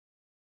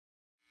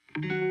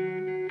Hello,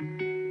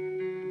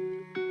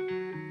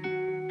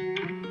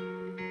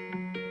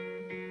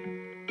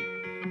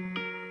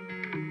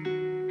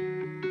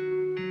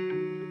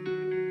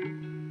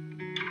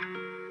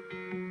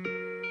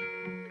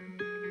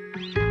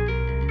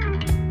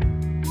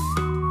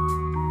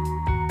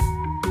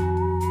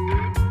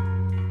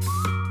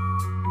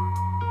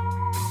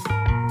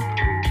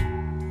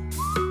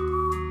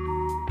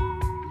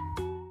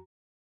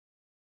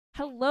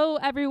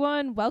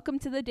 everyone. Welcome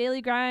to the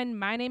Daily Grind.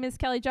 My name is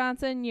Kelly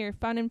Johnson, your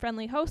fun and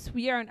friendly host.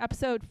 We are on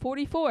episode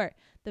 44,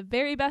 the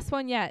very best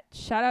one yet.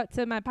 Shout out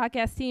to my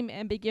podcast team,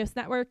 Ambiguous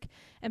Network,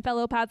 and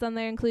fellow pods on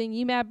there, including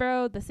UMAD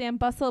Bro, the Sam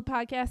Bustle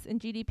podcast, and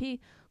GDP,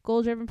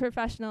 Goal Driven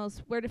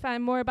Professionals. Where to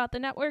find more about the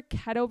network,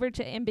 head over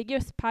to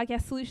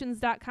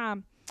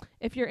ambiguouspodcastsolutions.com.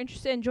 If you're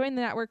interested in joining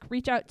the network,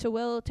 reach out to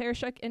Will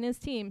Tereshuk and his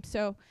team.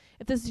 So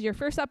if this is your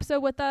first episode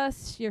with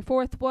us, your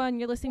fourth one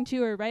you're listening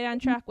to, or right on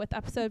track with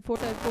episode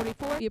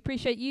 44, we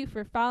appreciate you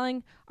for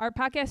following our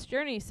podcast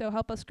journey. So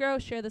help us grow,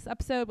 share this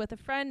episode with a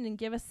friend, and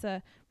give us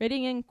a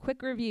rating and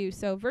quick review.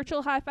 So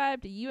virtual high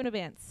five to you in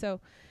advance.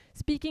 So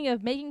speaking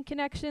of making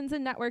connections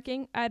and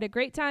networking, I had a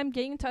great time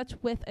getting in touch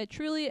with a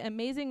truly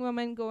amazing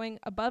woman going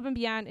above and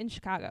beyond in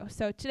Chicago.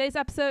 So today's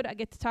episode, I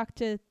get to talk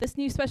to this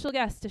new special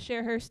guest to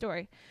share her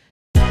story.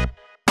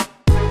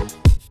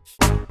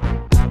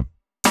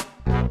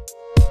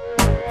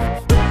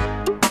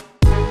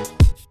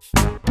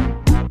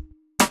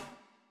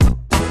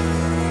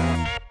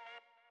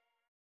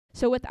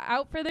 So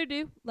without further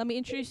ado, let me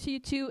introduce you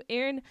to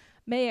Erin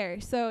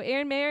Mayer. So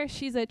Erin Mayer,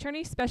 she's an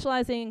attorney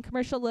specializing in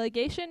commercial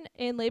litigation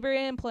and labor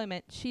and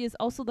employment. She is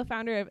also the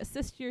founder of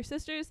Assist Your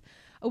Sisters,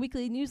 a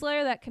weekly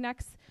newsletter that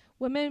connects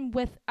women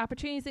with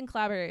opportunities and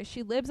collaborators.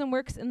 She lives and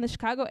works in the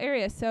Chicago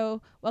area.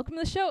 So welcome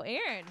to the show,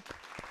 Erin.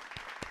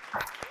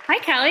 Hi,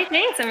 Kelly.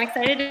 Thanks. I'm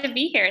excited to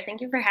be here. Thank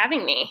you for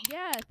having me.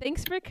 Yeah,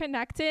 thanks for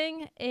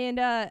connecting. And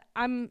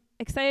I'm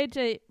excited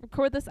to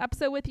record this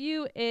episode with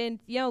you and,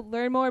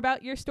 learn more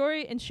about your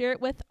story and share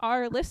it with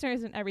our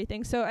listeners and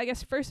everything. So I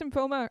guess first and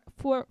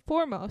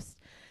foremost,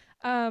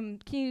 can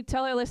you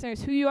tell our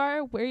listeners who you are,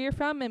 where you're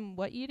from, and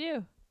what you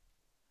do?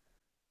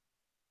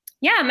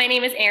 Yeah, my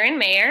name is Erin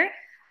Mayer.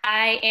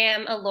 I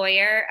am a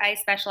lawyer. I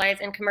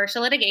specialize in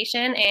commercial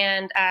litigation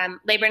and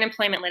labor and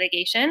employment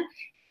litigation.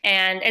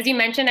 And as you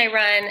mentioned,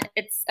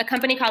 it's a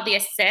company called The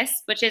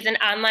Assist, which is an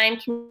online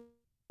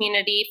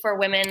community for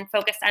women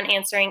focused on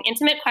answering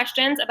intimate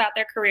questions about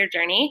their career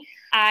journey.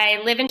 I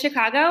live in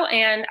Chicago,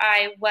 and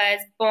I was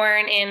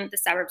born in the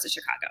suburbs of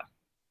Chicago.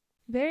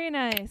 Very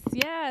nice.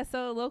 Yeah,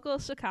 so local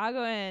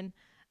Chicagoan,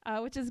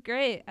 which is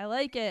great. I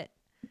like it.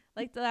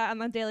 Like that on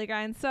the Daily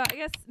Grind. So I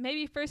guess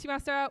maybe first you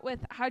want to start out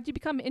with, how did you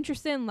become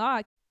interested in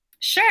law?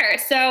 Sure.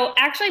 So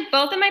actually,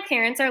 both of my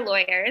parents are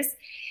lawyers,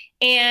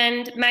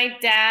 and my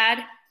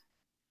dad,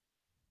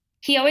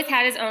 he always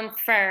had his own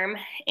firm,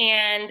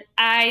 and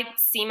I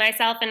see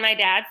myself in my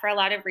dad for a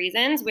lot of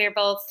reasons. We're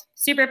both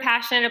super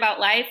passionate about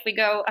life. We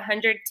go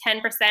 110%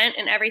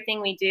 in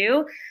everything we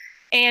do,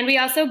 and we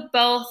also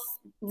both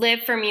live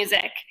for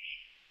music.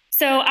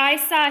 So I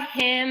saw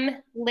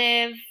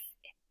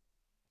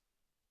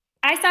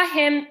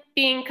him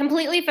being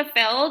completely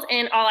fulfilled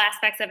in all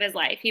aspects of his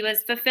life. He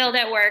was fulfilled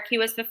at work. He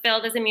was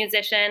fulfilled as a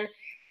musician,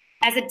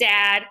 as a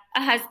dad,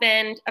 a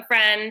husband, a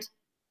friend,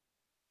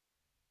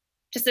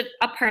 just a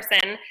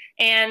person.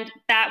 And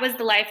that was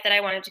the life that I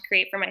wanted to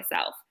create for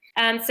myself.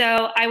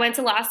 So I went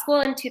to law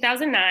school in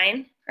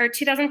 2009 or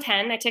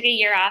 2010. I took a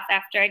year off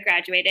after I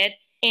graduated.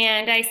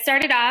 And I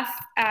started off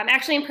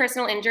actually in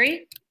personal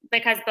injury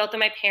because both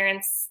of my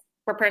parents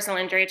were personal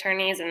injury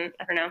attorneys. And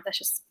I don't know, that's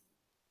just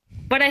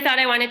what I thought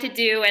I wanted to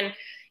do. And,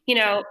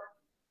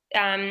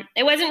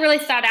 it wasn't really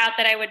thought out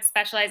that I would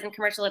specialize in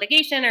commercial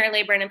litigation or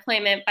labor and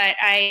employment, but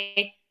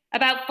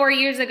about 4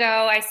 years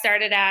ago, I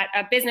started at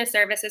a business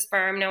services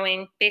firm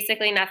knowing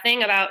basically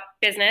nothing about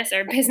business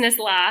or business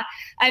law.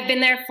 I've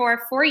been there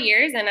for 4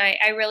 years, and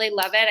I really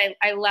love it.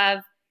 I love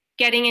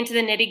getting into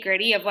the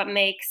nitty-gritty of what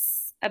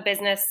makes a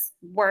business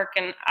work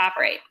and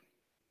operate.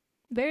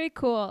 Very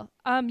cool.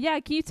 Can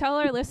you tell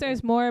our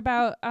listeners more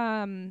about,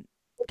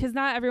 because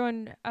not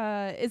everyone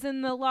is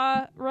in the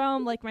law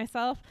realm like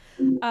myself.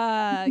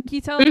 Can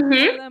you tell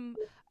them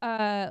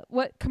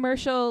what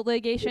commercial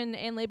litigation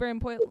and labor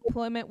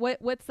employment,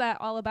 what's that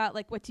all about?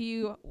 Like, what do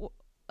you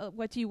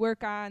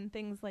work on,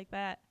 things like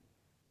that?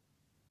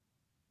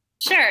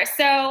 Sure.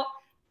 So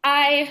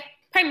I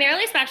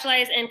primarily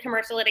specialize in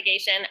commercial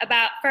litigation.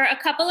 For a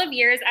couple of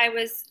years, I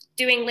was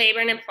doing labor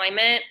and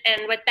employment.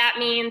 And what that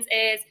means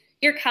is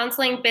you're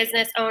counseling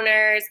business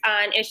owners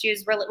on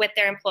issues with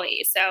their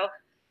employees. So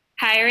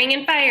hiring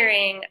and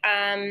firing,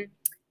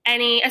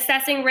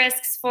 assessing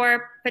risks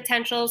for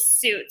potential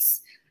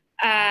suits.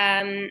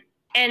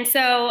 And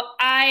so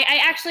I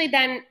actually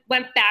then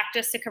went back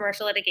just to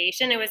commercial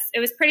litigation. It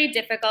was pretty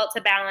difficult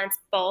to balance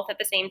both at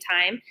the same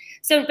time.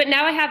 But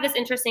now I have this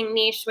interesting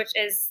niche, which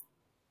is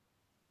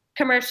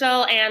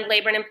commercial and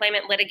labor and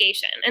employment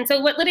litigation. And so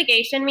what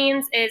litigation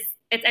means is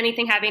it's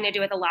anything having to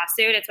do with a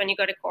lawsuit. It's when you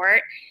go to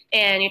court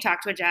and you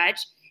talk to a judge.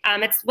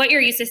 It's what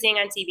you're used to seeing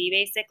on TV,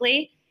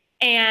 basically.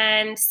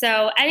 And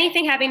so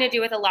anything having to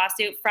do with a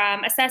lawsuit,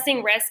 from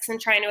assessing risks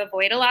and trying to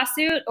avoid a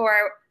lawsuit,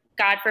 or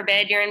God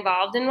forbid you're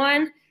involved in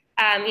one,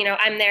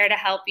 I'm there to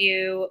help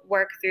you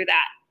work through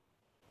that.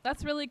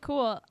 That's really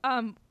cool.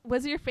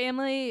 Was your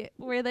family,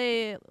 were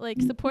they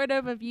like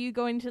supportive of you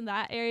going to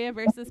that area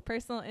versus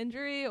personal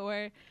injury,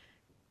 or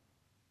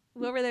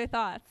what were their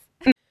thoughts?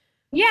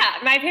 Yeah,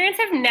 my parents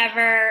have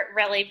never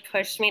really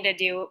pushed me to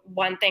do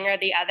one thing or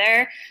the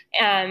other.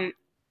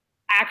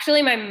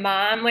 Actually, my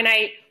mom, when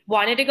I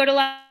wanted to go to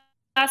law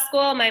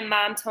school, my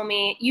mom told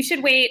me, you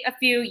should wait a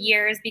few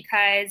years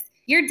because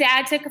your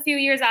dad took a few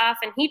years off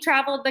and he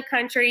traveled the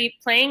country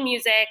playing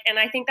music. And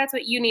I think that's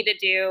what you need to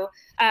do.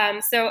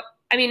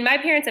 My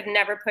parents have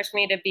never pushed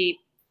me to be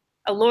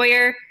a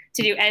lawyer,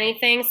 to do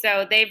anything.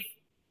 So they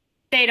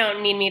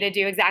don't need me to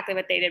do exactly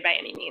what they did by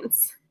any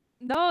means.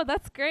 No,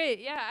 that's great.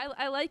 Yeah,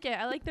 I like it.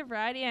 I like the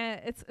variety,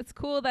 and it's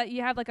cool that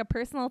you have like a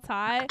personal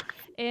tie,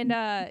 and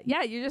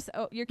yeah,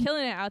 you're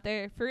killing it out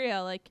there for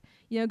real. Like,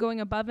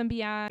 going above and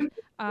beyond.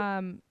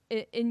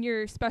 In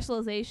your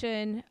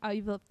specialization,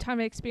 you've a ton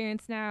of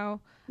experience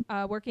now,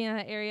 working in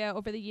that area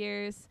over the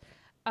years.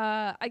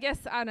 I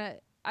guess on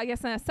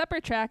a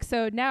separate track.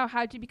 So now,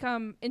 how'd you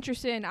become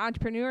interested in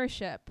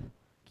entrepreneurship?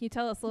 Can you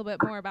tell us a little bit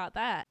more about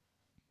that?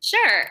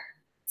 Sure.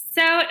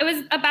 So it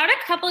was about a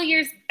couple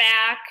years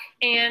back,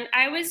 and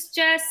I was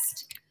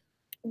just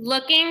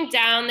looking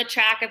down the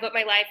track of what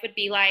my life would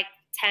be like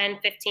 10,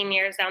 15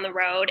 years down the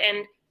road.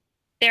 And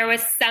there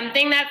was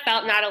something that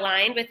felt not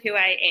aligned with who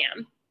I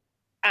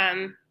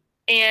am.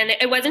 And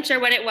I wasn't sure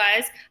what it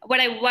was. What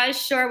I was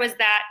sure was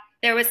that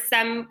there was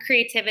some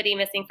creativity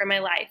missing from my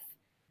life.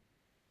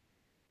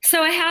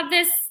 So I had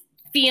this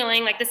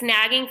feeling, like this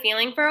nagging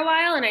feeling for a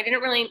while, and I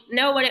didn't really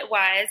know what it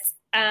was.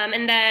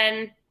 And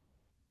then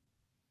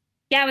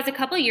Yeah, it was a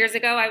couple of years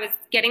ago. I was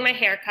getting my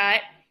hair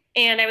cut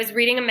and I was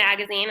reading a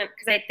magazine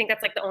because I think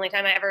that's like the only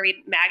time I ever read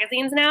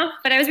magazines now.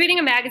 But I was reading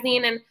a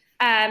magazine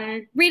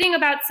and reading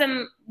about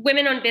some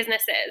women owned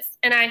businesses.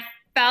 And I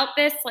felt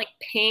this like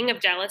ping of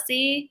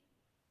jealousy.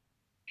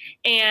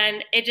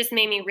 And it just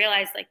made me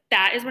realize like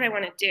that is what I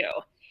want to do.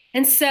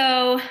 And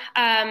so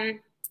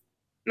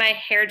my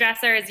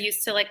hairdresser is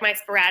used to like my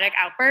sporadic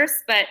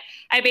outbursts, but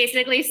I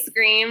basically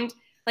screamed,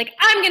 like,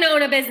 I'm going to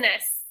own a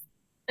business.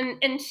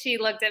 And she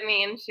looked at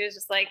me and she was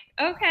just like,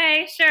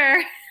 okay,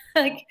 sure.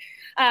 like,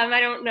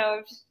 I don't know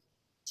if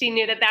she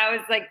knew that that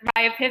was like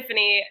my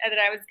epiphany, that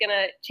I was going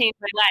to change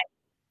my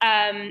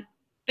life.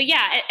 But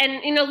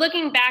yeah,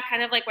 looking back,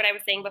 kind of like what I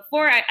was saying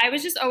before, I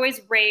was just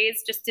always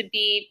raised just to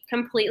be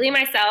completely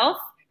myself,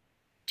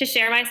 to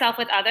share myself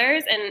with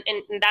others. And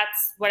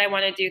that's what I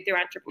want to do through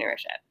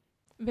entrepreneurship.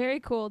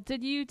 Very cool.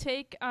 Did you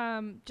take,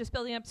 just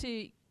building up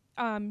to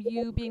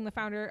you being the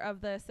founder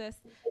of the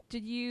Assist,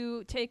 did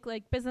you take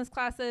like business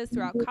classes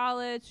throughout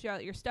college,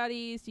 throughout your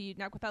studies? Do you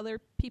network with other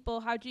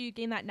people? How did you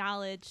gain that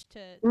knowledge to?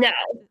 No,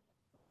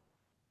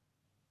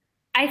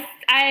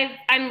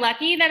 I'm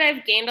lucky that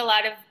I've gained a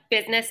lot of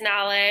business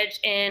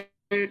knowledge in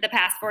the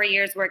past 4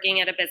 years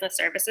working at a business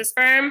services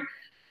firm.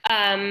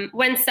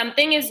 When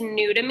something is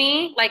new to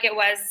me, like it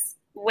was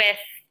with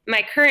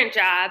my current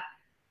job,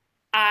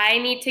 I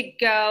need to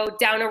go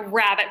down a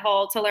rabbit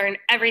hole to learn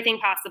everything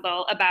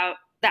possible about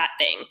that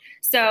thing.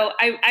 So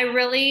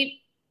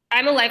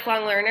I'm a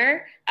lifelong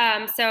learner.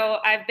 So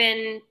I've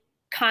been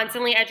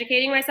constantly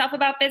educating myself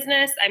about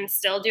business. I'm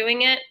still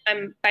doing it.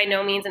 I'm by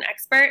no means an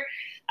expert.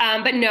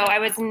 But no,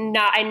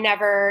 I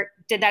never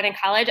did that in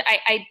college.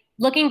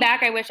 Looking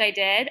back, I wish I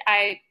did.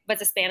 I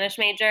was a Spanish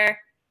major.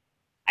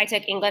 I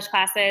took English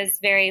classes,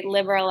 very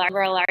liberal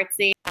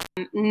artsy.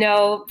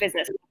 No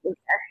business.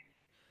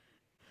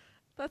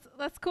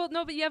 That's cool.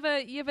 No, but you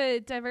have a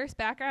diverse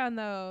background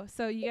though.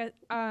 So you get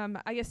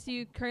I guess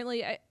you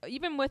currently,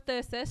 even with the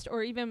Assist,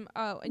 or even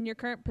in your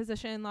current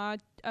position in law,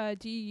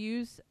 do you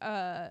use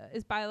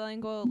is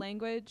bilingual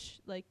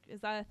language, like,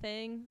 is that a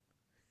thing?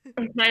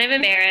 I'm kind of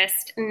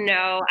embarrassed.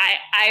 No,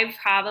 I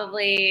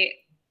probably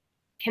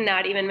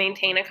cannot even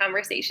maintain a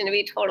conversation, to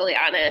be totally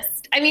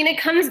honest. I mean, it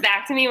comes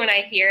back to me when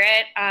I hear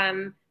it.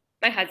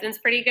 My husband's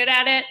pretty good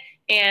at it,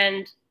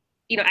 and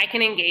I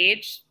can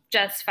engage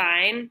just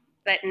fine.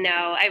 But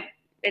no,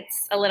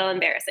 it's a little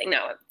embarrassing.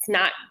 No, it's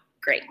not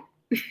great.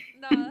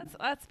 No,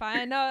 that's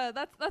fine. No,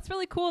 that's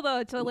really cool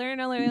though, to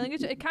learn another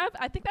language. It kind of,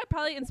 I think that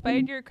probably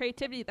inspired your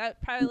creativity.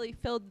 That probably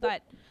filled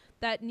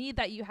that need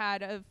that you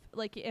had of,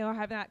 like,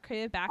 having that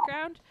creative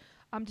background.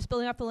 Just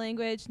building up the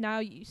language. Now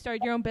you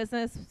started your own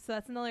business, so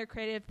that's another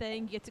creative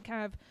thing. You get to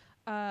kind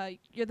of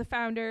you're the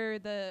founder,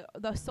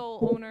 the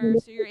sole owner,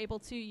 so you're able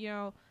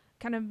to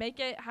kind of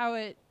make it how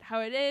it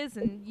is,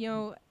 and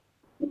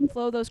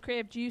flow those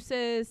creative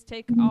juices,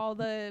 take all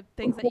the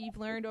things that you've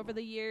learned over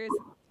the years.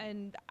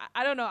 And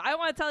I don't know, I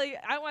want to tell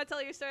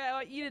your story. I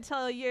want you to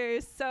tell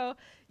yours. So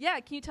yeah,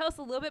 can you tell us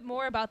a little bit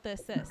more about the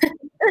Assist?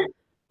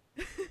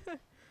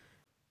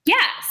 Yeah.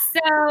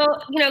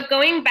 So,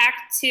 going back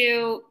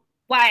to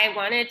why I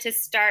wanted to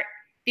start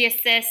the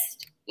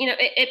Assist,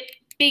 it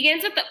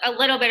begins with a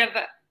little bit of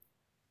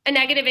a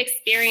negative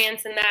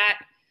experience in that.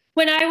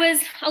 When I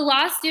was a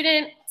law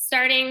student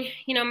starting,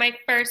 my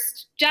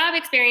first job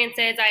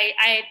experiences,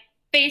 I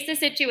faced a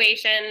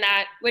situation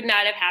that would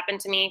not have happened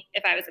to me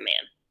if I was a man.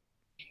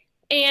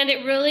 And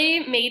it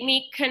really made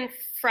me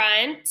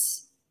confront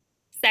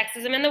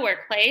sexism in the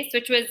workplace,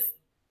 which was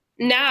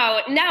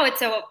now it's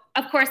so,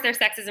 of course there's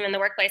sexism in the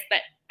workplace,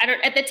 but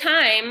at the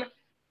time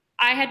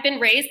I had been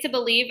raised to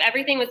believe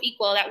everything was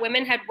equal, that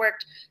women had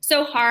worked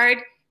so hard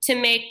to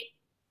make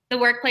the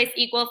workplace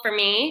equal for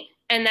me,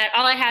 and that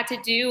all I had to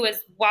do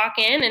was walk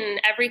in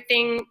and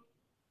everything,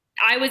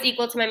 I was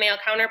equal to my male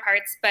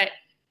counterparts. But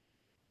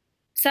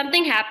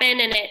something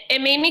happened, and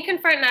it made me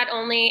confront not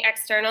only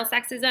external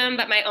sexism,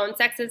 but my own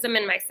sexism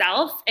in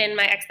myself and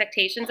my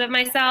expectations of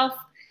myself,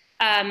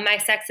 my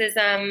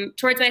sexism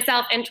towards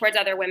myself and towards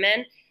other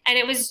women. And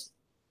it was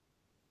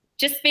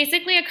just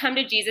basically a come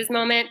to Jesus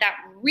moment that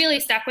really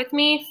stuck with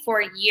me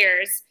for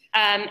years.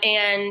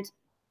 And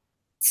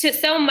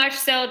so much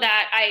so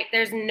that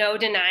there's no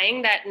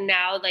denying that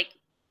now, like,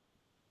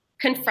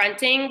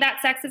 confronting that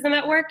sexism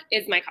at work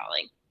is my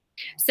calling.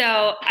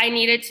 So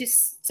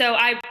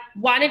I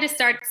wanted to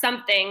start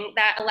something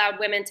that allowed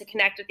women to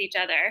connect with each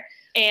other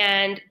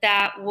and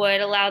that would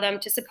allow them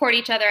to support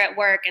each other at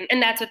work.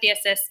 And that's what the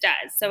Assist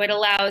does. So it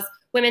allows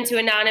women to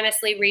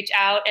anonymously reach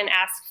out and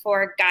ask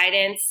for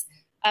guidance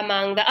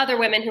among the other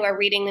women who are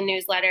reading the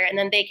newsletter, and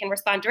then they can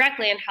respond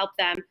directly and help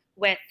them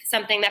with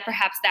something that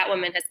perhaps that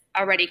woman has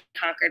already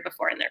conquered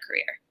before in their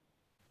career.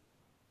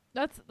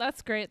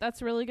 That's great.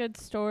 That's a really good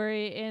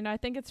story, and I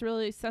think it's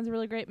really sends a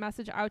really great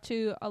message out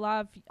to a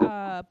lot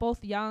of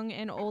both young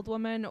and old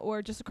women,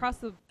 or just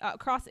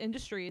across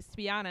industries, to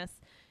be honest,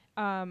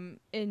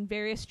 in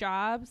various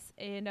jobs.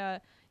 And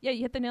yeah,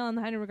 you hit the nail on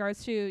the head in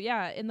regards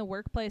to in the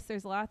workplace.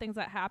 There's a lot of things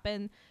that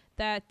happen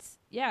that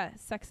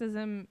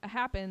sexism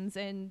happens,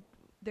 and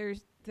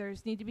there's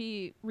need to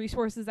be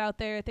resources out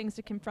there, things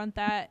to confront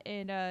that,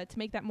 and to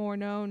make that more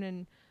known.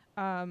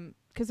 And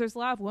because there's a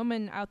lot of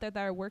women out there that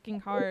are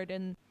working hard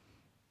and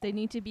they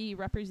need to be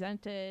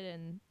represented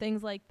and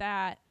things like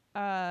that.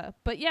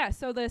 But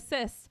so the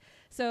Assist.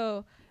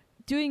 So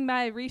doing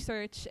my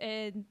research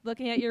and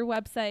looking at your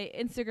website,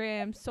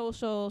 Instagram,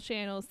 social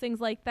channels,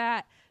 things like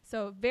that.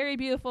 So very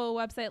beautiful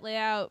website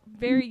layout,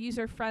 very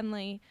user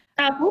friendly.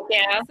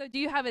 Yeah. So do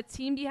you have a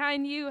team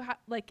behind you?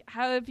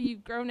 How have you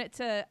grown it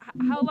to?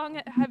 How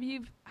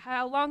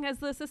long has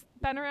the Assist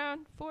been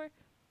around for?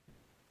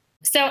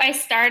 So I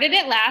started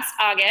it last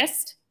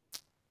August.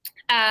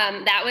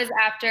 That was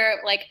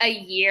after like a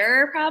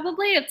year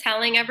probably of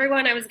telling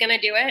everyone I was going to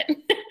do it.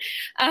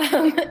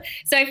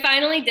 So I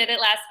finally did it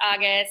last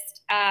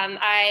August.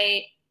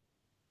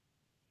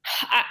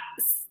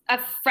 A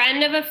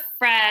friend of a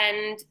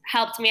friend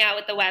helped me out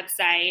with the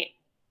website,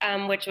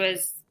 which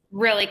was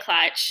really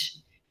clutch.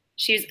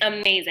 She's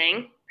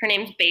amazing. Her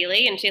name's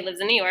Bailey, and she lives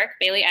in New York.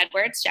 Bailey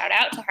Edwards, shout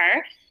out to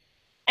her.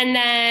 And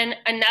then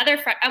another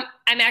friend,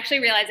 I'm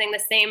actually realizing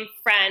the same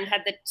friend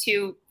had the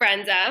two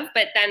friends of,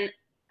 but then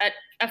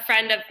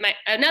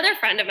another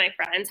friend of my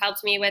friends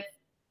helped me with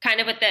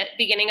the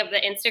beginning of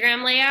the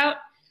Instagram layout,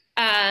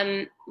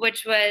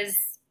 which was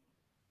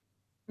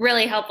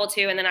really helpful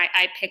too. And then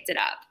I picked it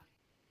up.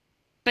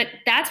 But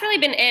that's really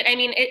been it. I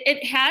mean,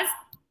 it has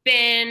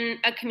been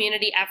a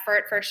community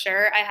effort for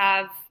sure. I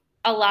have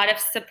a lot of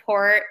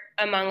support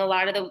from a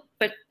lot of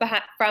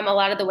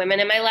the women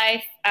in my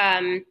life.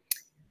 Not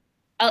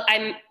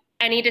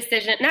any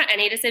decision,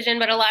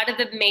 but a lot of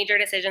the major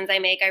decisions I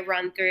make, I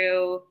run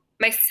through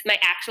my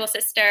actual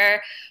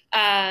sister,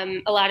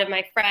 a lot of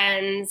my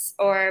friends,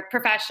 or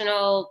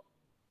professional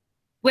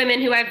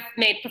women who I've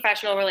made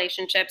professional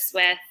relationships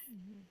with,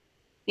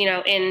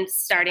 in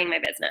starting my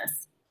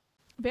business.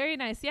 Very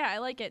nice. Yeah, I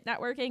like it.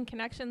 Networking,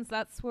 connections,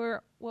 that's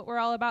what we're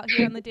all about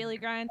here on the Daily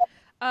Grind.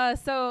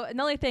 So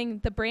another thing,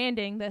 the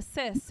branding, the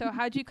Assist. So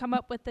how'd you come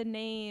up with the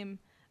name?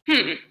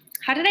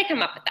 How did I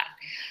come up with that?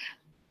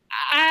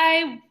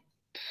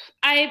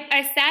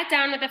 I sat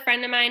down with a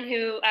friend of mine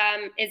who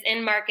is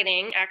in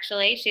marketing,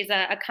 actually. She's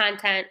a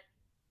content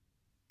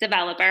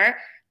developer.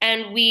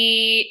 And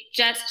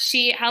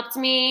she helped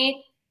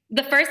me.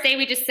 The first day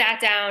we just sat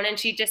down and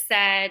she just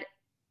said,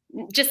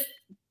 just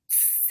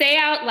say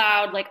out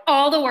loud, like,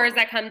 all the words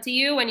that come to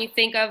you when you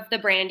think of the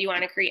brand you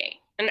want to create.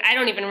 And I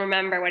don't even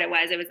remember what it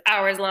was. It was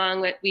hours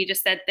long. We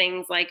just said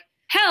things like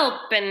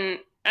help, and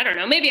I don't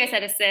know, maybe I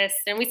said assist,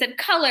 and we said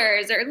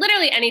colors, or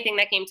literally anything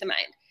that came to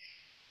mind.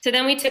 So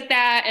then we took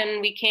that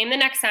and we came the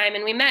next time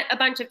and we met a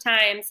bunch of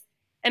times.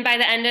 And by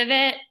the end of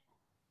it,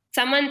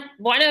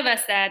 one of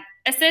us said,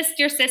 assist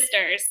your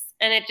sisters.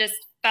 And it just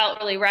felt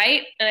really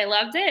right. And I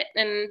loved it.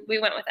 And we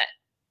went with it.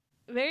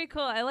 Very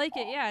cool. I like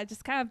it. Yeah,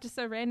 just kind of just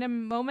a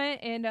random moment.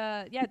 And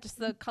just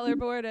the color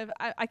board of,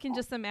 I can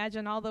just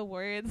imagine all the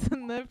words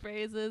and the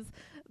phrases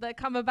that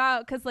come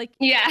about. Cause like,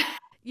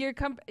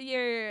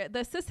 the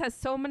Assist has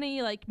so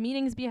many like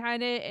meanings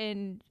behind it,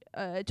 and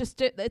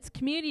it's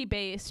community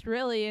based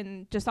really,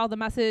 and just all the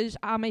message,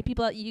 how many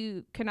people that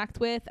you connect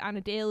with on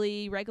a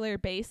daily regular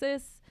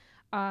basis.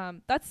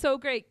 That's so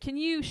great. Can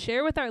you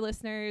share with our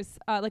listeners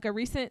like a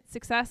recent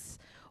success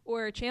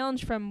or a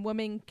challenge from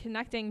women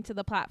connecting to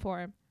the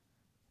platform?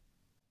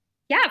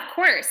 Yeah, of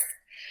course.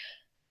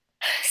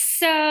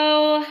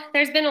 So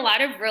there's been a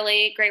lot of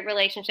really great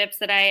relationships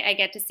that I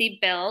get to see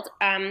build.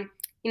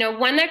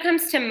 One that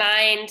comes to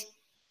mind,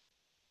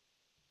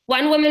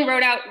 one woman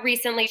wrote out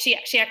recently, she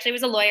actually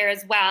was a lawyer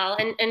as well,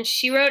 and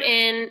she wrote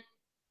in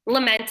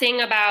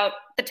lamenting about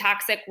the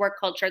toxic work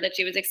culture that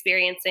she was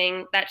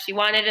experiencing, that she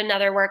wanted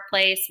another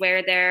workplace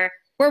where there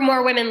were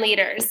more women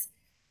leaders.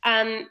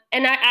 And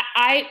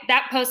I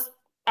that post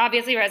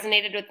obviously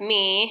resonated with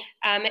me.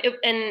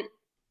 And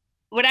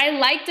what I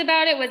liked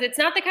about it was it's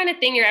not the kind of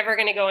thing you're ever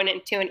going to go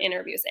into an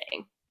interview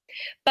saying,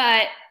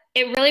 but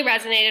it really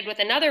resonated with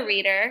another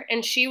reader.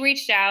 And she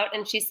reached out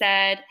and she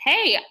said,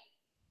 "Hey,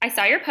 I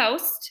saw your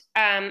post.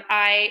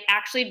 I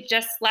actually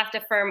just left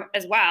a firm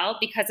as well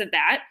because of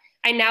that.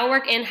 I now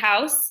work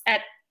in-house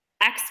at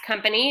X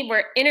company.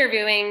 We're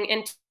interviewing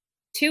in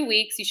 2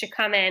 weeks. You should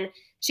come in."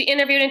 She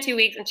interviewed in 2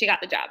 weeks and she got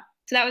the job.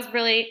 So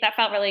that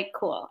felt really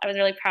cool. I was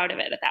really proud of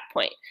it at that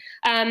point.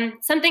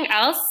 Something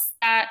else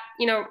that,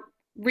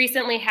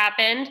 recently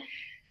happened,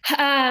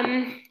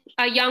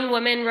 a young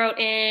woman wrote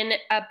in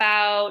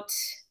about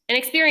an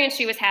experience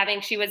she was having.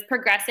 She was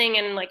progressing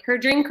in like her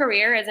dream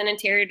career as an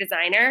interior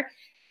designer,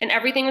 and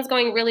everything was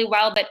going really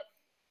well, but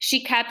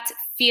she kept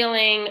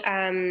feeling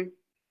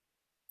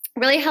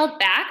really held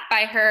back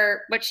by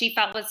what she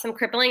felt was some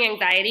crippling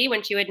anxiety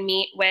when she would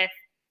meet with,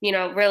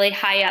 really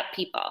high up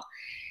people.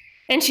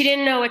 And she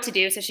didn't know what to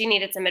do, so she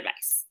needed some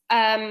advice.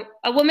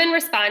 A woman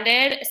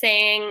responded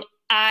saying,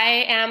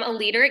 "I am a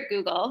leader at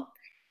Google,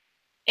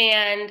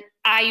 and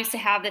I used to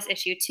have this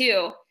issue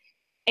too.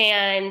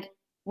 And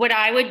what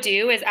I would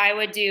do is I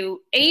would do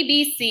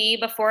ABC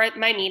before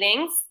my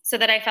meetings so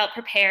that I felt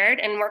prepared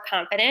and more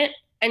confident.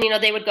 And,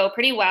 they would go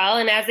pretty well.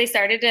 And as they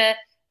started to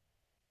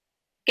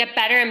get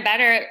better and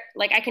better,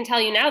 like I can tell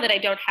you now that I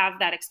don't have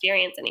that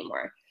experience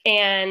anymore."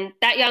 And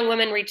that young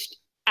woman reached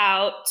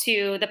out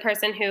to the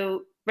person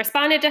who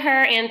responded to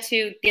her and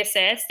to the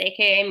assist,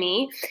 AKA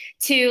me,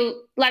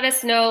 to let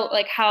us know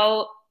like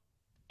how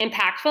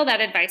impactful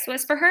that advice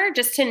was for her,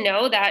 just to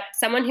know that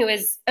someone who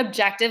is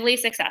objectively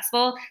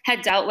successful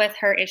had dealt with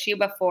her issue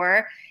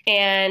before,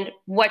 and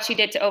what she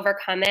did to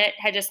overcome it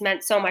had just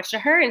meant so much to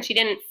her. And she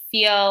didn't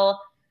feel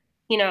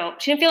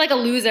like a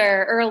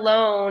loser or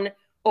alone,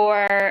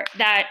 or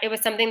that it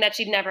was something that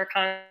she'd never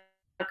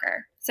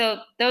conquer.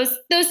 So those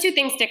two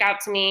things stick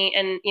out to me,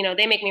 and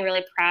they make me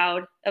really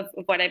proud of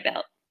what I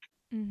built.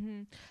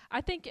 Mm-hmm. I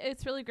think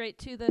it's really great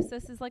too. This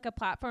is like a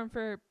platform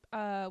for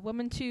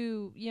women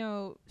to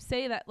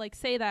say that,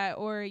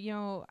 or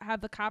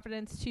have the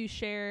confidence to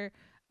share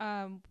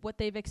what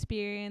they've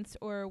experienced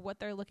or what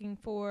they're looking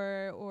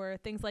for or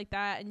things like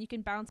that. And you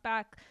can bounce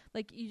back,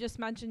 like you just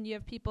mentioned. You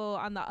have people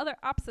on the other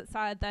opposite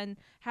side then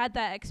had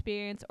that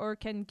experience or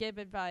can give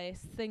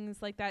advice,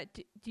 things like that.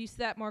 Do you see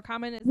that more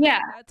common? Yeah.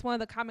 That's one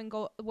of the common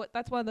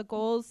that's one of the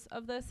goals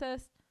of the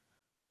assist.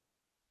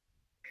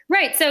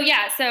 Right. So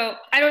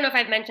I don't know if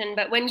I've mentioned,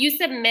 but when you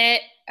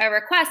submit a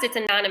request, it's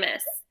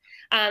anonymous.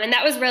 And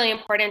that was really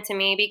important to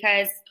me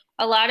because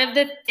a lot of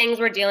the things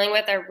we're dealing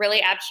with are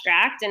really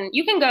abstract, and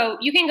you can go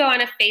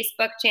on a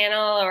Facebook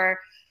channel or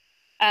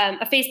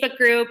a Facebook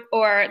group,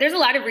 or there's a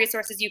lot of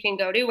resources you can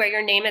go to where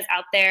your name is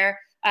out there,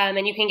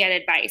 and you can get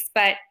advice.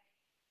 But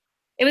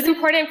it was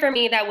important for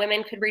me that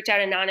women could reach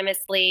out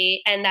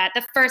anonymously, and that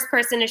the first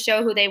person to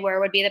show who they were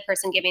would be the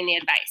person giving the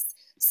advice.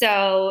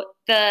 So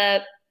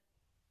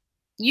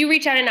you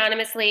reach out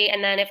anonymously,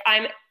 and then if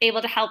I'm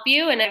able to help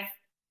you and I've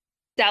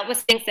dealt with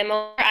things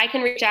similar, I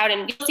can reach out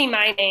and you'll see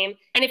my name.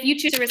 And if you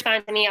choose to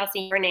respond to me, I'll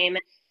see your name.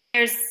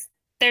 There's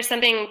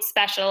something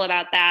special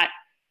about that,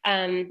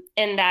 in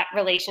that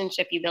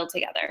relationship you build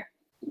together.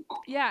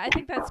 Yeah, I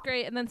think that's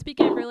great. And then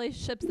speaking of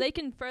relationships, they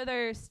can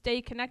further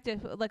stay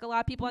connected. Like a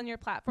lot of people on your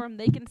platform,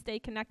 they can stay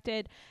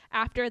connected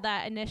after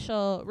that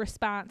initial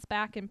response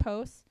back in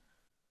post.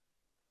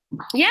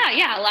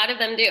 Yeah, a lot of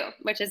them do,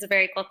 which is a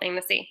very cool thing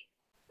to see.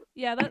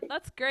 Yeah,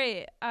 that's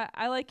great.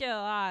 I like it a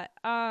lot.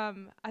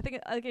 I think,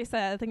 like I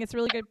said, I think it's a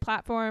really good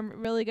platform,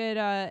 really good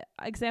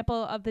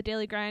example of the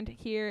daily grind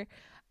here,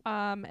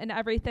 and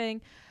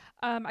everything.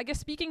 I guess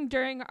speaking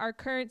during our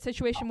current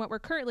situation, what we're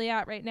currently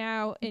at right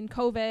now in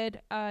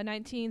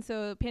COVID-19,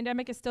 so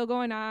pandemic is still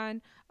going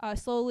on,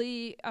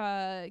 slowly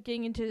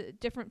getting into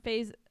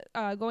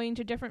going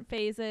into different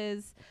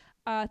phases,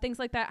 things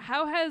like that.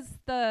 How has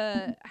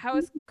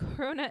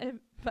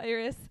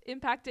coronavirus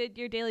impacted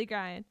your daily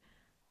grind?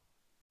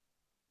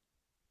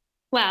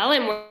 Well,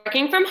 I'm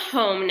working from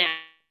home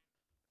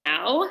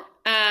now.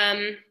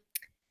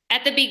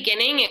 At the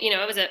beginning,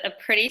 it was a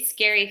pretty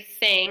scary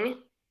thing.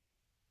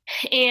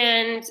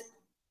 And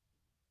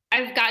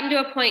I've gotten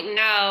to a point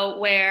now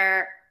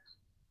where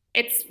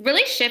it's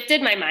really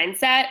shifted my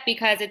mindset,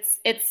 because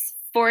it's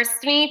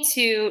forced me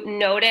to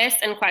notice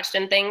and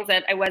question things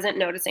that I wasn't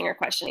noticing or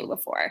questioning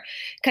before.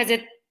 Because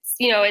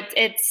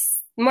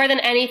it's more than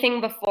anything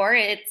before,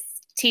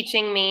 it's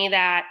teaching me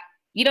that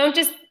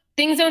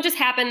things don't just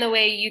happen the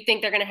way you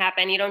think they're going to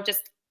happen. You don't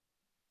just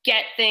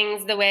get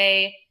things the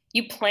way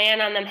you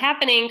plan on them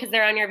happening because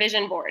they're on your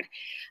vision board.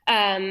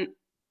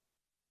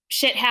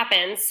 Shit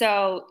happens.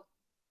 So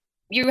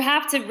you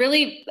have to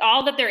really,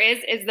 all that there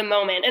is the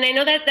moment. And I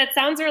know that that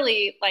sounds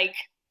really like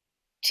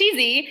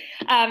cheesy,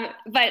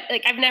 but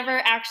like I've never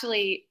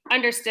actually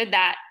understood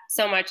that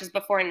so much as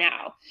before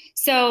now.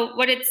 So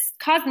what it's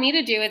caused me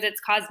to do is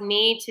it's caused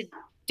me to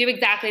do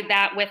exactly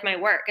that with my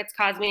work. It's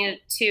caused me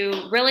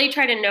to really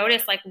try to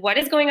notice like what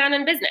is going on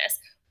in business,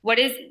 what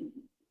is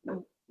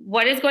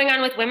going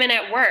on with women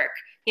at work.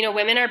 You know,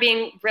 women are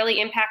being really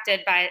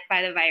impacted by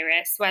the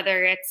virus,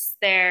 whether it's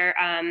their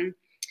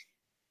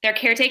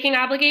caretaking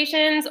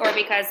obligations or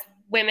because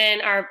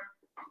women are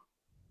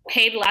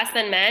paid less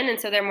than men, and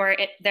so they're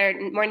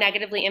more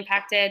negatively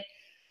impacted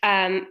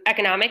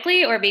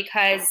economically, or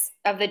because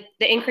of the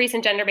increase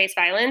in gender-based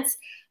violence.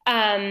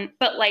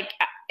 But like,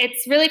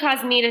 it's really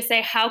caused me to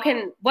say,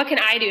 what can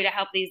I do to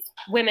help these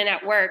women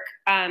at work?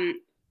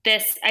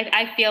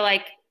 I feel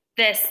like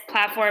this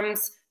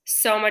platform's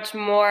so much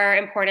more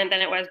important than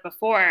it was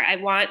before. I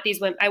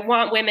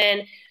want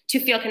women to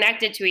feel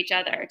connected to each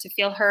other, to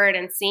feel heard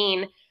and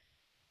seen.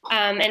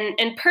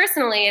 And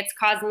personally, it's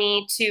caused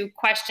me to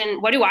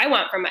question, what do I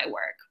want from my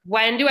work?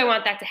 When do I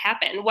want that to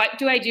happen? What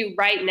do I do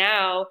right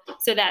now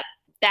so that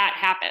that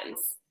happens?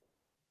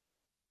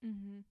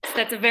 Mm-hmm. So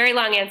that's a very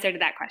long answer to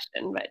that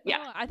question, but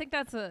yeah. Oh, I think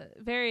that's a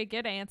very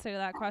good answer to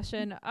that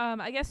question.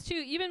 I guess too,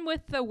 even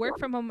with the work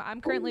from home,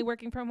 I'm currently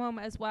working from home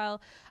as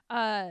well.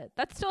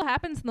 That still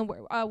happens in the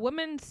work.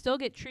 Women still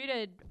get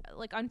treated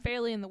like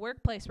unfairly in the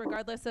workplace,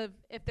 regardless of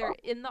if they're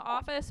in the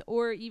office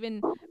or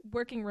even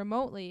working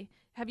remotely.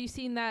 Have you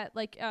seen that,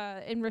 like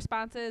in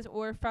responses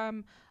or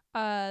from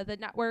the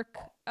network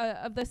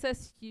of the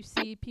CIS? You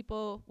see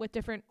people with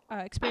different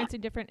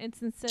experiencing different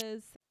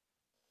instances.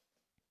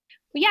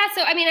 Yeah,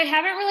 so I mean, I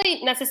haven't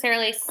really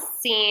necessarily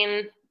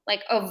seen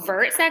like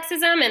overt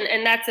sexism,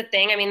 and that's the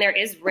thing. I mean, there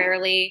is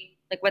rarely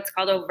like what's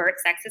called overt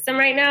sexism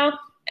right now.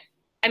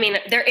 I mean,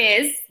 there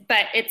is,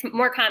 but it's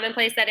more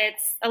commonplace that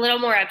it's a little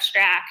more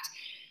abstract.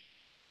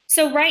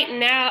 So right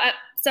now,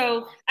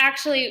 so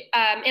actually,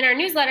 in our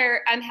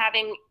newsletter, I'm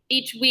having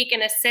each week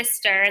an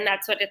assister, and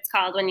that's what it's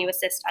called when you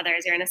assist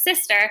others. You're an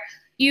assister.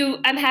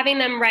 I'm having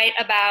them write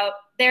about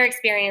their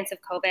experience of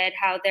COVID,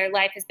 how their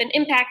life has been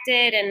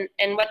impacted,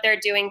 and what they're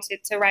doing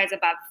to rise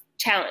above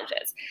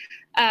challenges.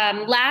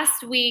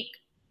 Last week,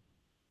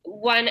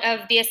 one of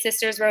the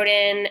assisters wrote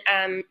in.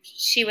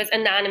 She was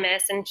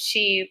anonymous, and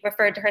she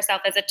referred to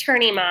herself as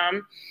attorney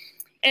mom,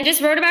 and just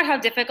wrote about how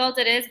difficult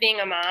it is being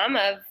a mom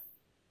of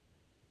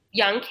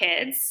young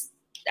kids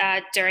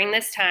during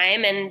this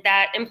time, and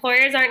that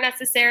employers aren't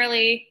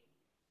necessarily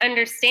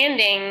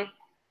understanding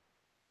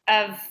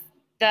of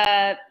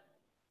the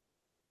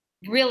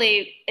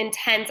really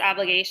intense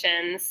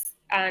obligations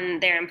on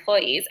their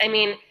employees. I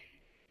mean,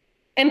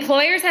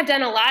 employers have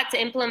done a lot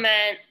to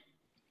implement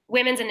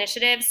women's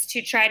initiatives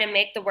to try to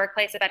make the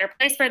workplace a better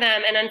place for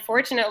them, and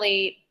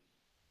unfortunately,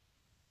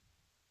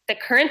 the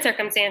current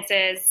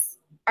circumstances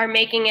are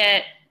making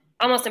it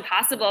almost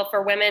impossible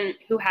for women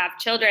who have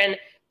children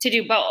to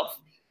do both.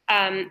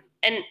 And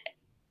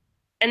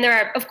there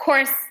are, of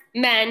course,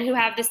 men who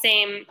have the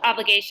same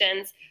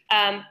obligations,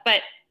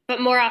 but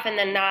more often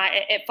than not,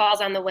 it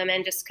falls on the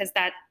women just because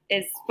that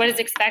is what is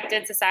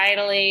expected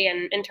societally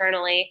and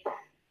internally.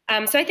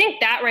 So I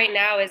think that right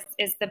now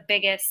is the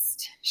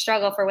biggest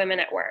struggle for women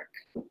at work,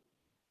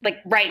 like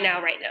right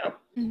now.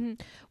 Mm-hmm.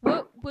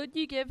 What would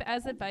you give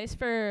as advice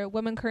for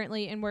women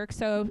currently in work,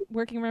 so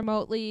working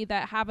remotely,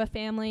 that have a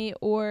family,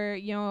 or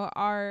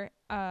are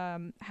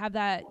have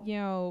that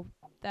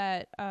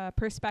that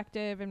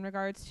perspective in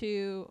regards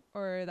to,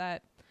 or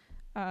that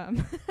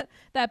um,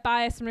 that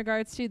bias in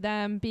regards to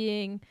them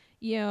being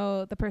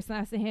the person that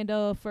has to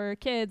handle for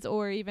kids,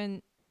 or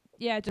even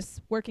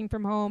just working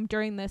from home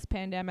during this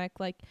pandemic?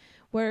 Like,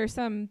 what are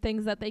some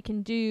things that they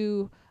can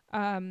do?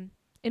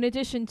 In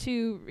addition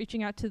to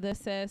reaching out to the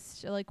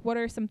CIS, like, what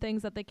are some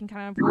things that they can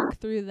kind of work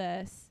through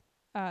this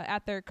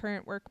at their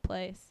current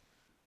workplace?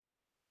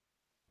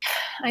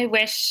 I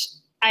wish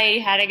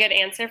I had a good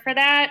answer for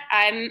that.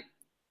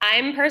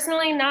 I'm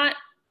personally not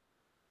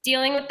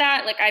dealing with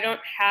that. Like, I don't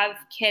have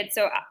kids,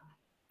 so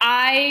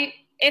I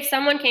if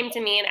someone came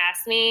to me and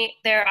asked me,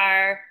 there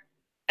are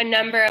a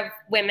number of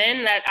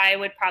women that I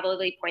would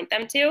probably point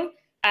them to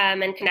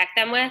and connect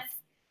them with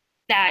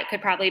that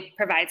could probably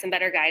provide some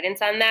better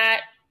guidance on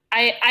that.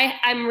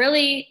 I'm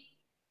really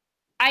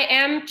I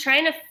am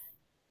trying to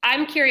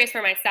I'm curious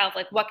for myself,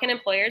 like, what can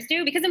employers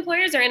do? Because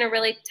employers are in a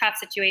really tough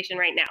situation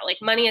right now. Like,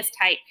 money is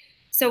tight.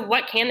 So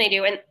what can they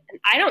do? And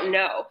I don't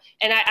know.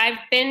 And I've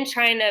been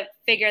trying to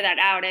figure that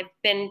out. I've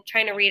been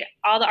trying to read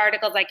all the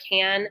articles I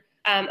can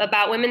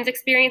about women's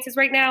experiences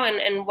right now,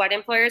 and what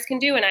employers can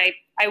do. And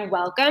I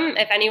welcome,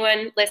 if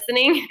anyone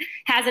listening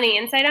has any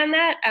insight on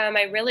that,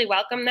 I really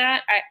welcome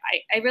that.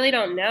 I really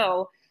don't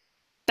know.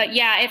 But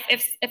yeah,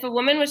 if a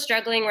woman was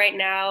struggling right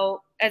now,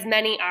 as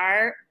many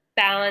are,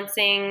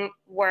 balancing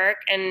work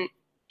and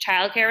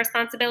childcare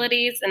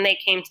responsibilities, and they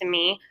came to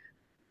me,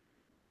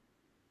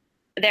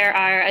 there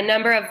are a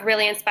number of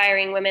really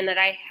inspiring women that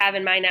I have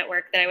in my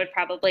network that I would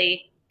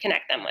probably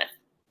connect them with.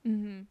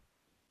 Mm-hmm.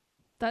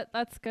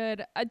 That's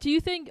good. Do you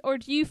think, or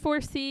do you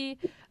foresee,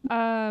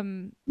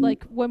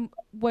 like when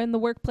the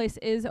workplace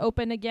is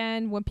open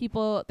again, when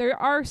people, there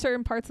are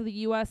certain parts of the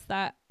U.S.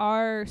 that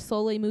are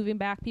slowly moving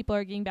back, people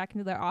are getting back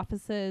into their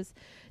offices.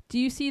 Do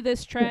you see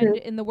this trend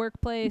in the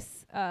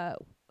workplace?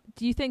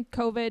 Do you think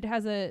COVID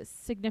has a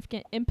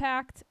significant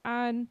impact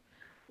on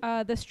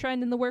this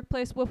trend in the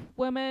workplace with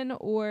women,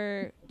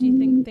 or do you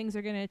think things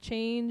are going to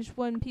change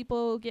when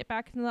people get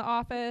back into the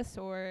office,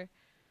 or?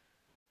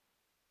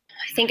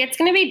 I think it's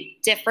going to be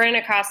different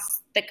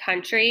across the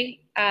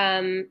country.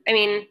 I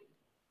mean,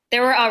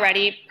 there were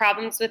already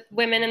problems with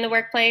women in the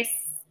workplace.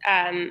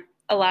 A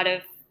lot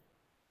of,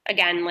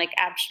 again, like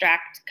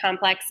abstract,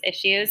 complex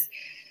issues.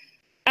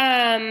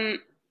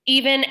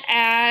 Even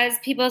as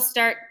people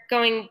start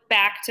going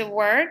back to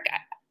work,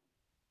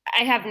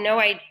 I have no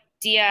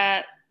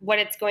idea what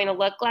it's going to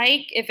look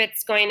like. If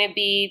it's going to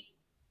be,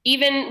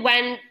 even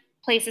when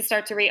places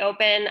start to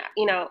reopen,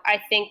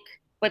 I think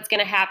what's going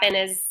to happen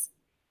is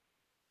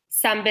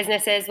some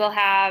businesses will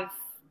have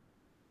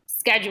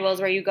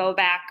schedules where you go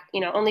back,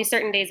 only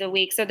certain days a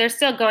week. So there's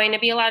still going to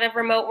be a lot of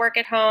remote work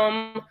at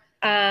home.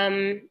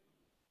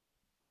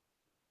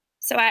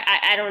 So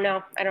I don't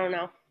know. I don't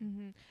know.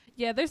 Mm-hmm.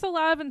 Yeah, there's a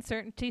lot of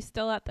uncertainty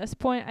still at this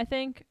point, I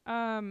think,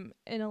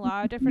 in a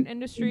lot of different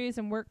industries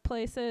and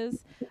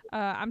workplaces.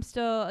 I'm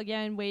still,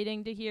 again,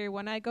 waiting to hear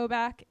when I go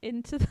back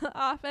into the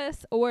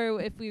office, or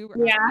if Yeah. we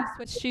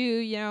switch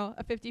to,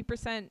 a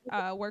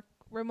 50% work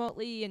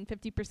remotely and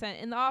 50%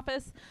 in the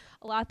office.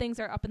 A lot of things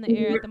are up in the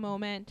air at the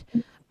moment,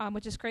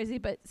 which is crazy.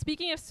 But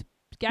speaking of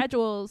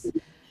schedules,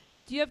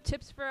 do you have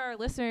tips for our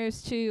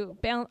listeners to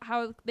balance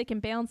how they can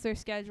balance their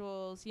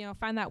schedules,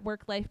 find that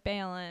work-life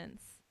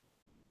balance?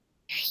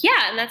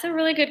 Yeah, and that's a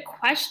really good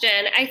question.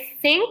 I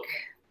think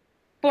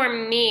for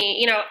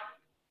me,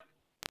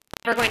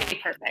 we're going to be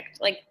perfect.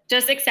 Like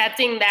just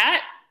accepting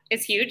that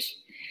is huge.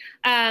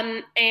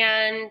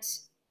 And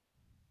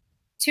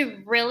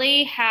to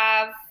really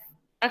have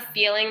a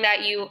feeling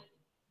that you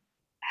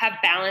have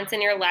balance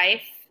in your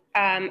life,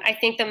 I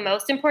think the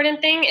most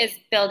important thing is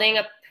building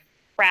a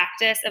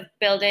practice of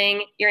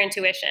building your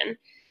intuition.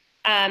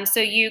 So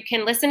you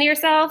can listen to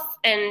yourself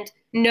and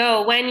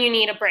know when you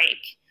need a break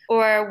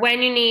or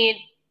when you need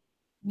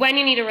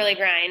to really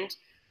grind,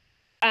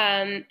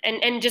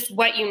 and just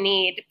what you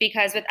need,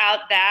 because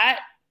without that,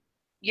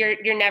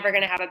 you're never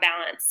going to have a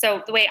balance.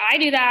 So the way I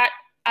do that,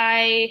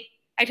 I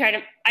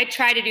I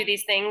try to do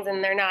these things,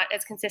 and they're not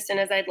as consistent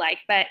as I'd like.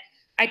 But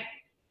I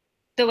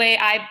the way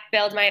I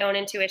build my own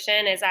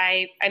intuition is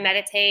I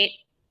meditate,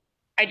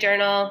 I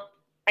journal,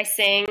 I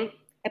sing,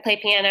 I play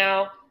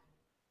piano,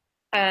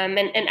 and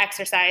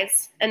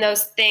exercise. And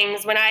those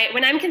things, when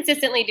I'm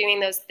consistently doing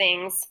those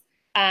things,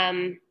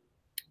 um,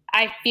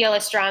 I feel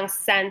a strong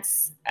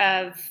sense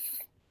of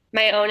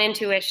my own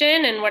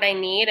intuition and what I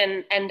need.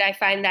 And I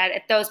find that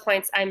at those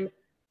points, I'm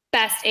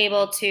best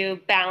able to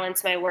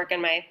balance my work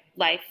and my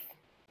life.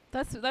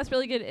 That's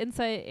really good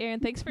insight, Erin.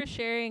 Thanks for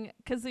sharing,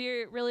 because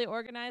you're really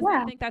organized. And I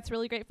Yeah. think that's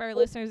really great for our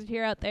listeners to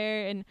hear out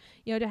there, and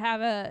to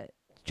have a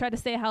try to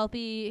stay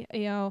healthy.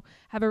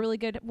 Have a really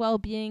good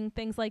well-being,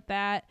 things like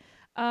that.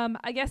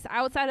 I guess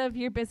outside of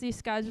your busy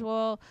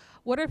schedule,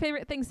 what are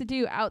favorite things to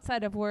do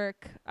outside of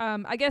work?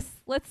 I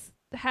guess let's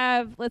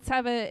have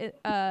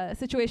a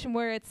situation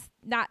where it's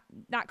not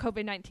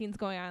COVID-19's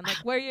going on. Like,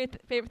 what are your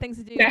favorite things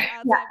to do Yeah.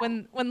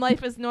 outside when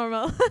life is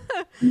normal?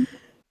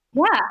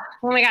 Yeah.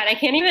 Oh my God. I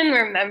can't even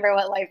remember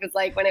what life was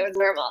like when it was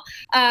normal.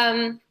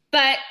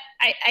 But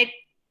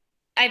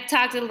I've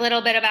talked a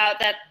little bit about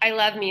that. I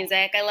love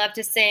music. I love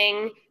to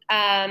sing.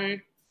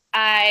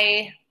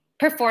 I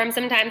perform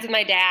sometimes with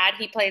my dad.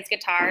 He plays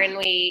guitar, and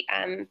we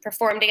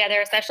perform together,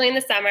 especially in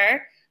the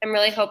summer. I'm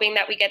really hoping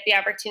that we get the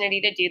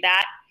opportunity to do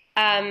that.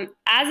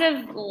 As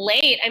of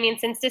late, I mean,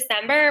 since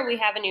December, we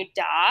have a new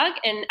dog,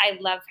 and I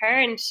love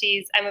her, and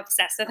I'm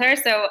obsessed with her.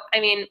 So,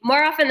 I mean,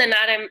 more often than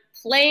not, I'm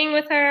playing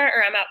with her,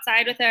 or I'm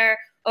outside with her,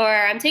 or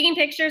I'm taking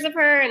pictures of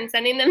her and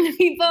sending them to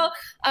people.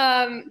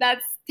 That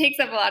takes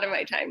up a lot of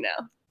my time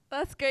now.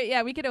 That's great.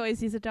 Yeah, we could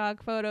always use a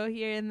dog photo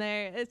here and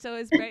there. It's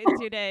always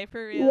brightens your day,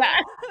 for real. Yeah.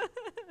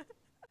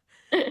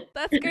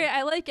 That's great.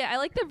 I like it. I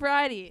like the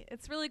variety.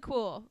 It's really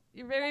cool.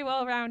 You're very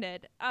well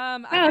rounded. I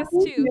Oh, guess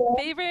thank too.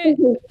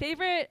 you.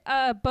 Favorite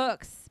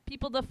books,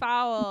 people to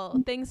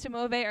follow, things to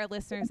motivate our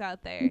listeners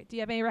out there. Do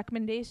you have any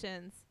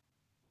recommendations?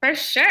 For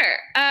sure.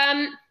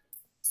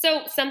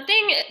 So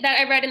something that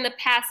I read in the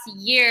past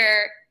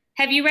year,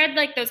 have you read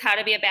like those How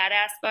to Be a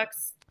Badass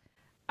books?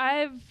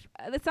 I've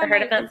it's Or on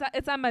heard my of them?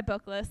 it's on my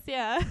book list.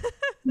 Yeah.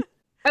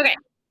 Okay.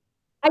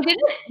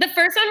 The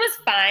first one was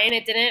fine.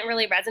 It didn't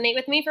really resonate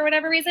with me for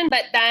whatever reason.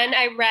 But then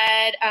I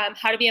read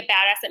How to Be a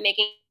Badass at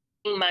Making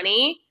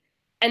Money.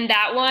 And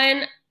that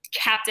one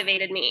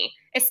captivated me,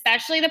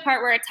 especially the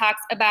part where it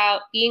talks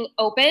about being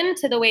open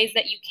to the ways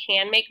that you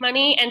can make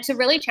money and to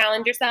really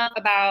challenge yourself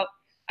about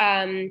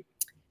um,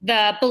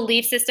 the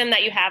belief system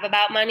that you have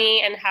about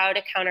money and how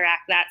to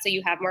counteract that so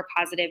you have more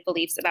positive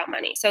beliefs about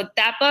money. So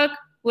that book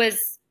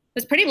was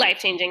pretty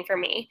life-changing for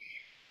me.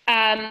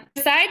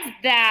 Besides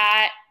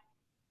that,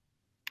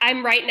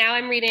 I'm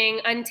reading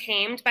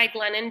Untamed by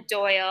Glennon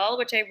Doyle,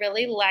 which I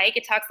really like.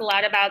 It talks a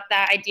lot about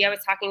that idea I was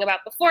talking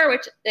about before,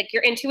 which like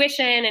your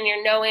intuition and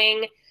your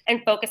knowing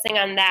and focusing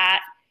on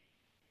that.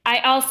 I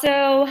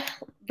also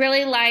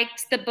really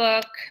liked the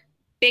book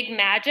Big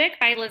Magic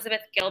by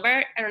Elizabeth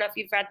Gilbert. I don't know if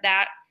you've read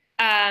that.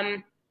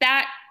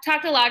 That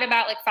talked a lot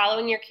about like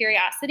following your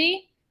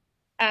curiosity.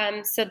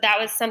 So that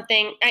was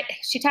something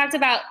she talked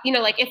about,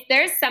 like if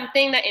there's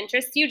something that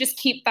interests you, just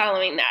keep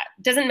following that.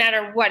 Doesn't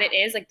matter what it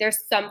is, like there's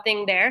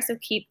something there, so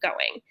keep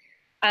going.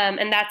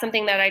 And that's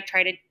something that I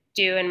try to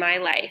do in my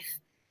life.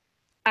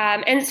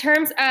 In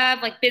terms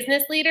of like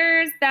business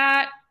leaders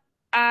that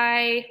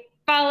I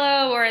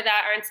follow or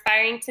that are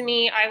inspiring to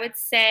me, I would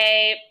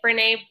say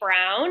Brene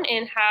Brown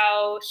in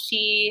how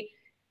she,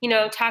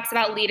 talks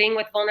about leading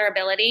with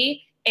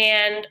vulnerability,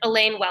 and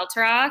Elaine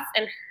Welteroth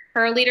and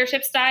her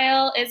leadership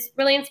style is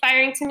really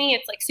inspiring to me.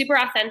 It's like super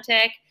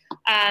authentic.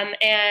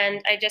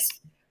 And I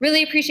just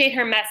really appreciate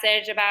her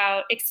message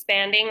about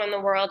expanding when the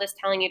world is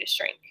telling you to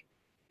shrink.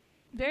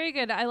 Very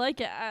good. I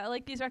like it. I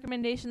like these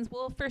recommendations.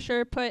 We'll for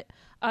sure put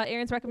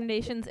Erin's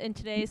recommendations in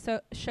today's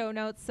show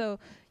notes, so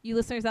you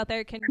listeners out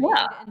there can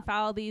read and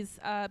follow these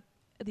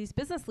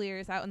business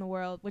leaders out in the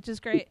world, which is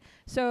great.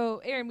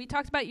 So, Erin, we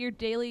talked about your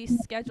daily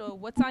schedule.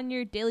 What's on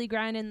your daily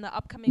grind in the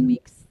upcoming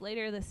weeks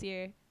later this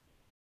year?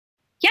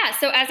 Yeah,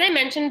 so as I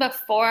mentioned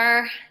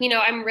before,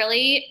 I'm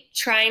really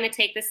trying to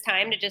take this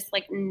time to just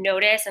like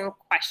notice and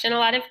question a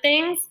lot of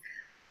things,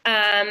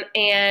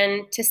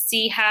 and to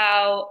see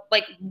how,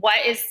 like,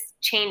 what is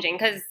changing,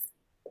 because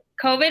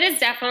COVID is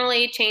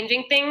definitely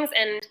changing things.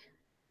 And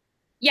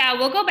yeah,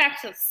 we'll go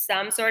back to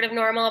some sort of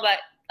normal, but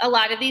a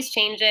lot of these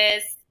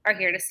changes are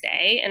here to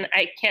stay. And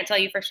I can't tell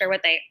you for sure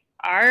what they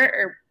are,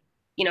 or,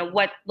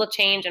 what will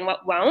change and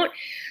what won't.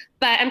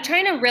 But I'm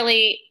trying to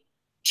really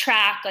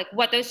track like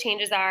what those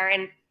changes are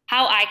and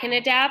how I can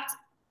adapt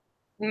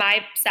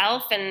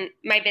myself and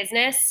my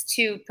business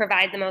to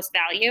provide the most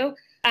value.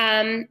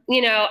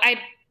 I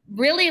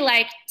really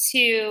like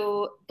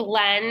to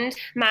blend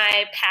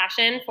my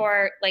passion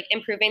for like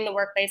improving the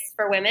workplace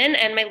for women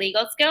and my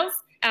legal skills.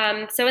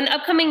 So in the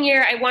upcoming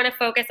year, I want to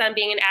focus on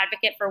being an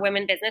advocate for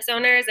women business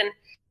owners and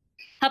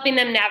helping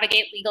them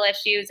navigate legal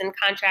issues and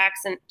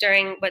contracts, and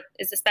during what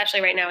is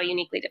especially right now a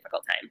uniquely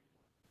difficult time.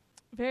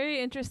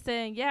 Very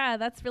interesting. Yeah,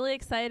 that's really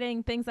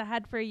exciting things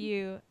ahead for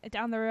you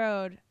down the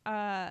road.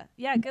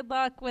 Good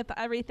luck with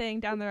everything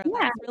down the road.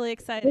 Yeah. That's really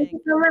exciting. Thank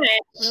you so much.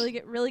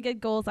 Really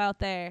good goals out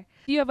there.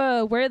 Do you have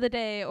a word of the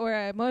day or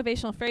a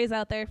motivational phrase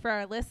out there for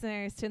our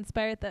listeners to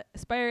inspire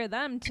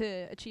them to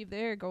achieve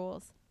their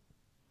goals?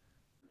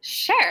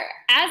 Sure.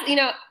 As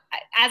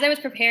I was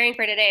preparing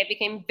for today, it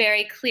became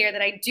very clear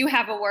that I do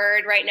have a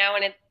word right now,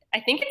 and I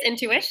think it's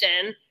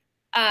intuition.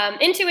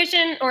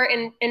 Intuition or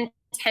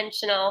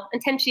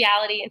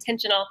intentionality.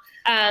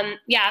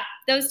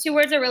 Those two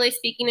words are really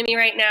speaking to me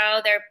right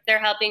now. They're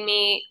helping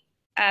me,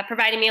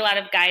 providing me a lot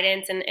of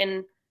guidance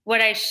and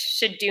what I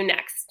should do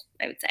next,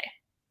 I would say.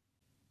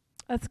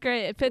 That's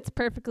great. It fits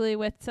perfectly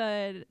with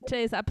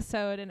today's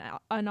episode and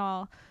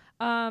all.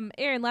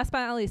 Erin, last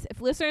but not least,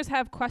 if listeners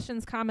have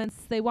questions,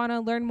 comments, they want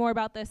to learn more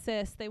about the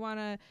Assist, they want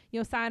to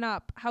sign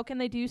up, how can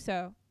they do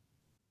so?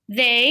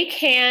 They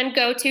can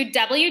go to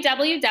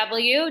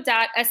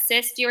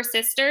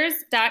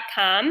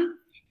www.assistyoursisters.com,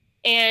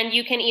 and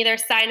you can either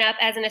sign up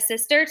as an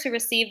assister to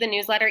receive the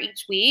newsletter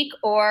each week,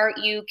 or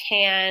you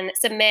can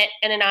submit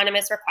an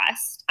anonymous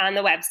request on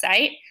the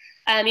website.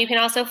 You can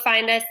also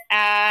find us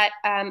at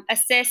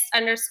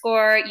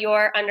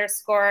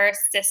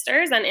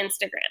assist_your_sisters on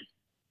Instagram.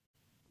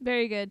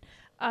 Very good.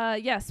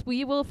 Yes,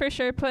 we will for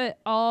sure put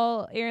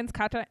all Erin's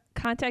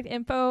contact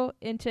info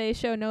in today's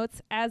show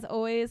notes. As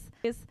always,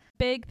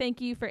 big thank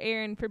you for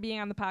Erin for being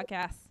on the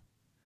podcast.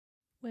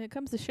 When it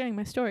comes to sharing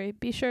my story,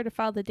 be sure to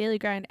follow the Daily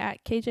Grind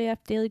at KJF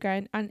Daily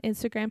Grind on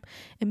Instagram,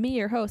 and me,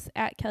 your host,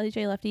 at Kelly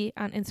J. Lefty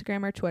on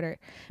Instagram or Twitter.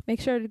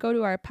 Make sure to go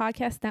to our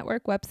podcast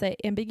network website,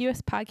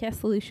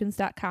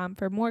 ambiguouspodcastsolutions.com,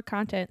 for more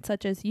content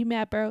such as You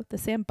Mad Bro, the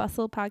Sam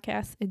Bustle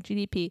podcast, and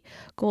GDP,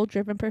 Goal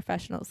Driven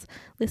Professionals.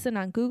 Listen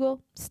on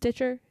Google,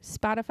 Stitcher,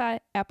 Spotify,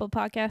 Apple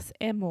Podcasts,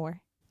 and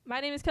more.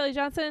 My name is Kelly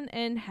Johnson,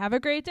 and have a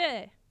great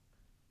day.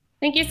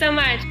 Thank you so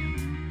much.